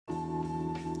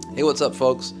Hey, what's up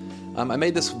folks? I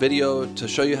made this video to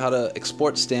show you how to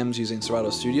export stems using Serato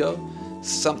Studio.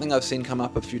 Something I've seen come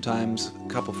up a few times. A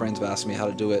couple friends have asked me how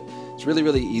to do it. It's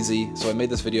really easy, so I made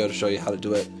this video to show you how to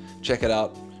do it. Check it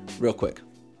out real quick.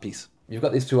 Peace. You've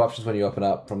got these two options when you open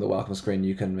up from the welcome screen.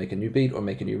 You can make a new beat or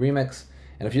make a new remix.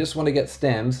 And if you just want to get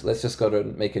stems, let's just go to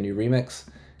make a new remix.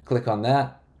 Click on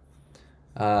that.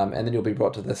 And then you'll be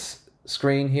brought to this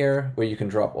screen here where you can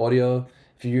drop audio.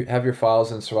 If you have your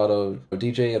files in Serato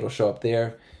DJ, it'll show up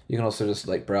there. You can also just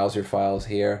like browse your files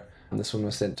here. And this one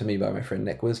was sent to me by my friend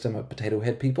Nick Wisdom of Potato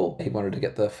Head People. He wanted to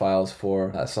get the files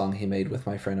for a song he made with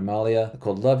my friend Amalia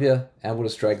called Love Ya, and we'll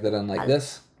just drag that in like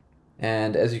this.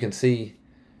 And as you can see,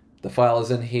 the file is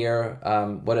in here.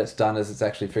 What it's done is it's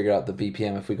actually figured out the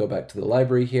BPM. If we go back to the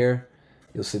library here,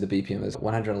 you'll see the BPM is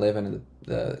 111 and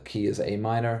the key is A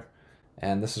minor.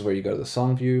 And this is where you go to the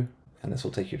song view, and this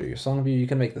will take you to your song view. You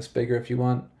can make this bigger if you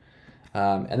want.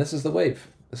 And this is the wave.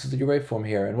 This is your waveform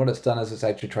here. And what it's done is it's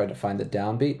actually tried to find the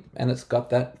downbeat, and it's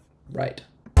got that right.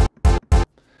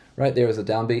 Right there is a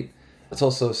downbeat. It's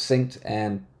also synced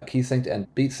and key synced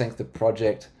and beat synced the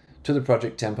project to the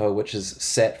project tempo, which is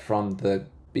set from the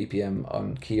BPM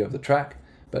on key of the track,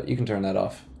 but you can turn that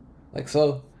off like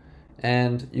so.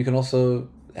 And you can also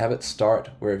have it start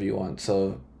wherever you want.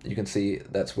 So you can see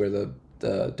that's where the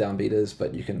downbeat is,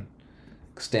 but you can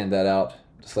extend that out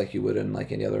just like you would in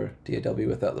like any other DAW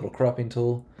with that little cropping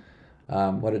tool.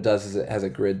 What it does is it has a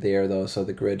grid there though, so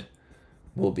the grid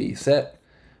will be set.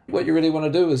 What you really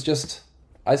want to do is just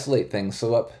isolate things.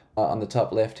 So up on the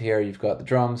top left here, you've got the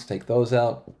drums, take those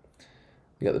out.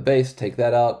 You got the bass, take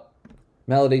that out.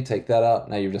 Melody, take that out.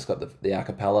 Now you've just got the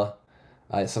acapella.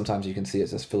 Sometimes you can see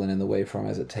it's just filling in the waveform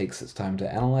as it takes its time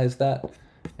to analyze that.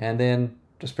 And then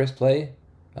just press play.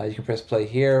 You can press play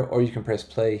here, or you can press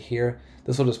play here.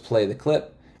 This will just play the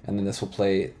clip, and then this will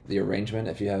play the arrangement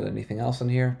if you have anything else in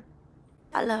here.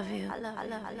 I love you. I love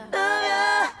you. I love you.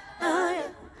 Love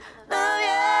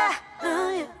you.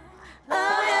 Love you.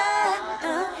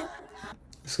 Love you.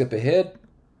 Skip ahead.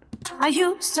 I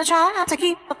used to try to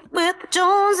keep up with the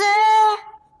Joneses.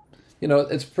 You know,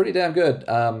 it's pretty damn good.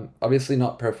 Obviously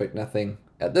not perfect. Nothing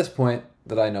at this point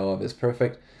that I know of is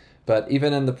perfect. But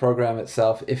even in the program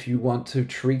itself, if you want to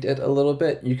treat it a little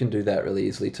bit, you can do that really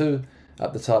easily too.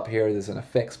 Up the top here, there's an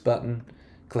effects button.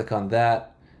 Click on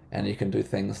that, and you can do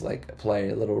things like apply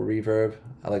a little reverb.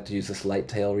 I like to use this light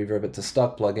tail reverb. It's a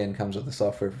stock plugin, comes with the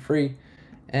software for free.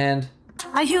 And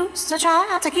I used to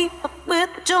try to keep up with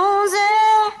the Joneses.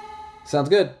 Sounds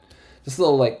good. Just a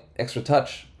little like extra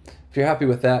touch. If you're happy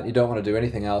with that, you don't want to do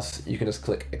anything else, you can just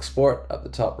click export up the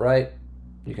top right.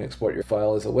 You can export your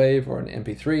file as a WAV or an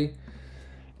MP3.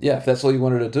 Yeah, if that's all you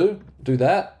wanted to do, do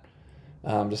that.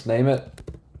 Just name it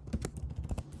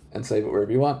and save it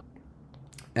wherever you want.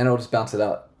 And it'll just bounce it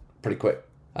out pretty quick.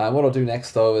 What I'll do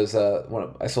next though is,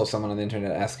 I saw someone on the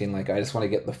internet asking, like, I just want to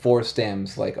get the 4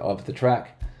 stems like of the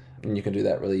track. And you can do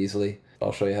that really easily.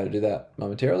 I'll show you how to do that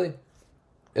momentarily.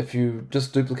 If you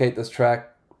just duplicate this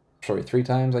track, sorry, 3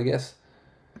 times, I guess.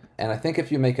 And I think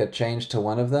if you make a change to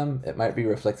one of them, it might be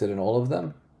reflected in all of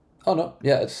them. Oh no,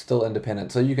 yeah, it's still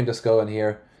independent. So you can just go in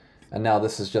here, and now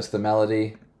this is just the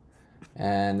melody,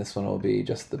 and this one will be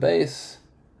just the bass,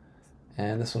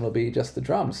 and this one will be just the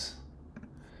drums.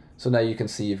 So now you can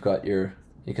see you've got your,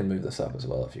 you can move this up as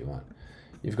well if you want.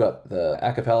 You've got the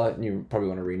acapella, and you probably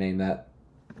want to rename that.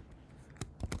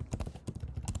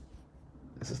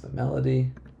 This is the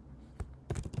melody.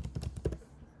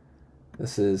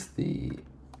 This is the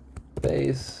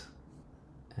bass,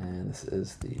 and this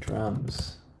is the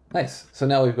drums. Nice. So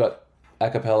now we've got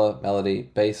acapella, melody,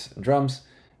 bass, and drums.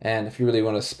 And if you really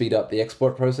want to speed up the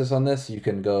export process on this, you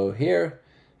can go here,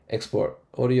 export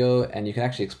audio, and you can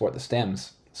actually export the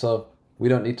stems. So we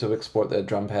don't need to export the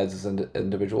drum pads as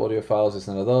individual audio files. There's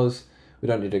none of those. We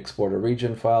don't need to export a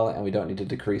region file, and we don't need to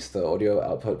decrease the audio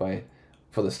output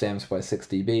for the stems by 6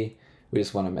 dB. We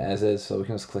just want them as is, so we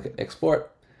can just click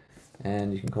export,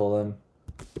 and you can call them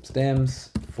stems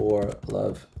for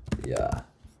love ya.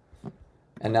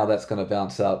 And now that's going to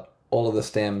bounce out all of the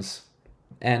stems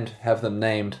and have them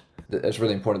named. It's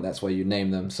really important, that's why you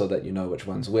name them, so that you know which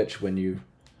one's which when you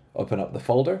open up the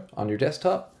folder on your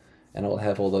desktop, and it'll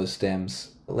have all those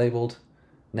stems labeled,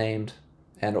 named,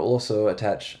 and it'll also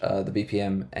attach the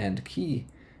BPM and key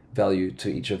value to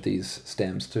each of these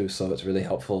stems too, so it's really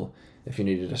helpful if you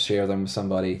needed to share them with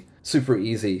somebody. Super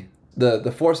easy.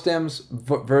 The 4 stems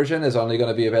version is only going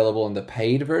to be available in the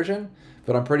paid version,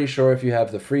 but I'm pretty sure if you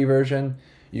have the free version,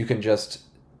 you can just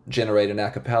generate an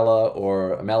acapella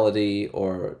or a melody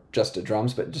or just the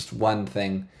drums, but just one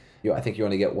thing. I think you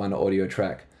only get one audio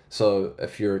track. So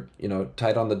if you're,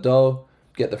 tight on the dough,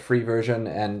 get the free version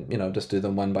and, you know, just do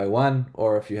them one by one,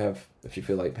 or if you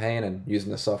feel like paying and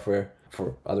using the software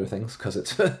for other things, because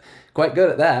it's quite good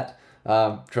at that.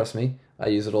 Trust me, I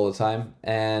use it all the time.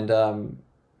 And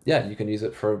yeah, you can use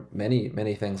it for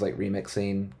many things like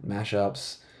remixing,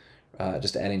 mashups,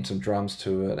 just adding some drums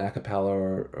to an a cappella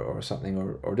or something,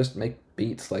 or just make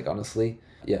beats. Like, honestly,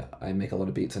 yeah, I make a lot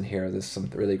of beats in here. There's some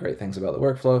really great things about the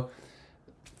workflow.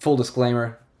 Full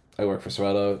disclaimer, I work for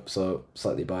Serato, so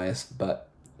slightly biased, but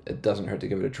it doesn't hurt to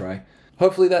give it a try.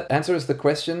 Hopefully that answers the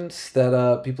questions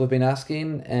that people have been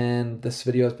asking, and this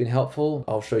video has been helpful.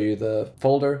 I'll show you the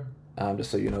folder,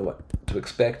 just so you know what to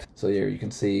expect. So here you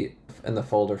can see in the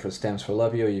folder for Stems for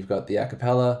Love You, you've got the a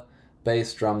cappella,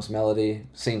 bass, drums, melody,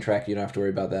 scene track, you don't have to worry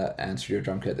about that, and studio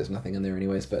drum kit, there's nothing in there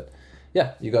anyways, but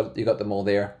yeah, you got them all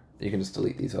there. You can just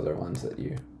delete these other ones that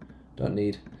you don't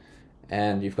need.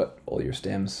 And you've got all your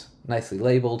stems nicely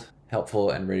labeled, helpful,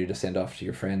 and ready to send off to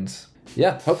your friends.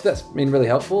 Yeah, hope that's been really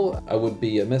helpful. I would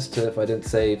be amiss if I didn't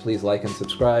say please like and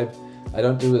subscribe. I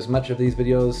don't do as much of these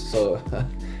videos, so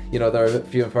you know, they're a bit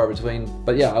few and far between.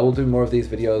 But yeah, I will do more of these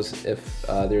videos if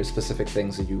there's specific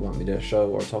things that you want me to show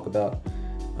or talk about.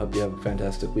 Hope you have a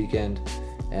fantastic weekend,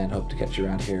 and hope to catch you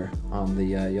around here on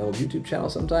the old YouTube channel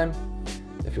sometime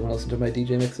if you want to listen to my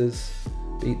DJ mixes,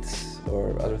 beats,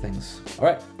 or other things. All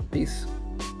right, peace.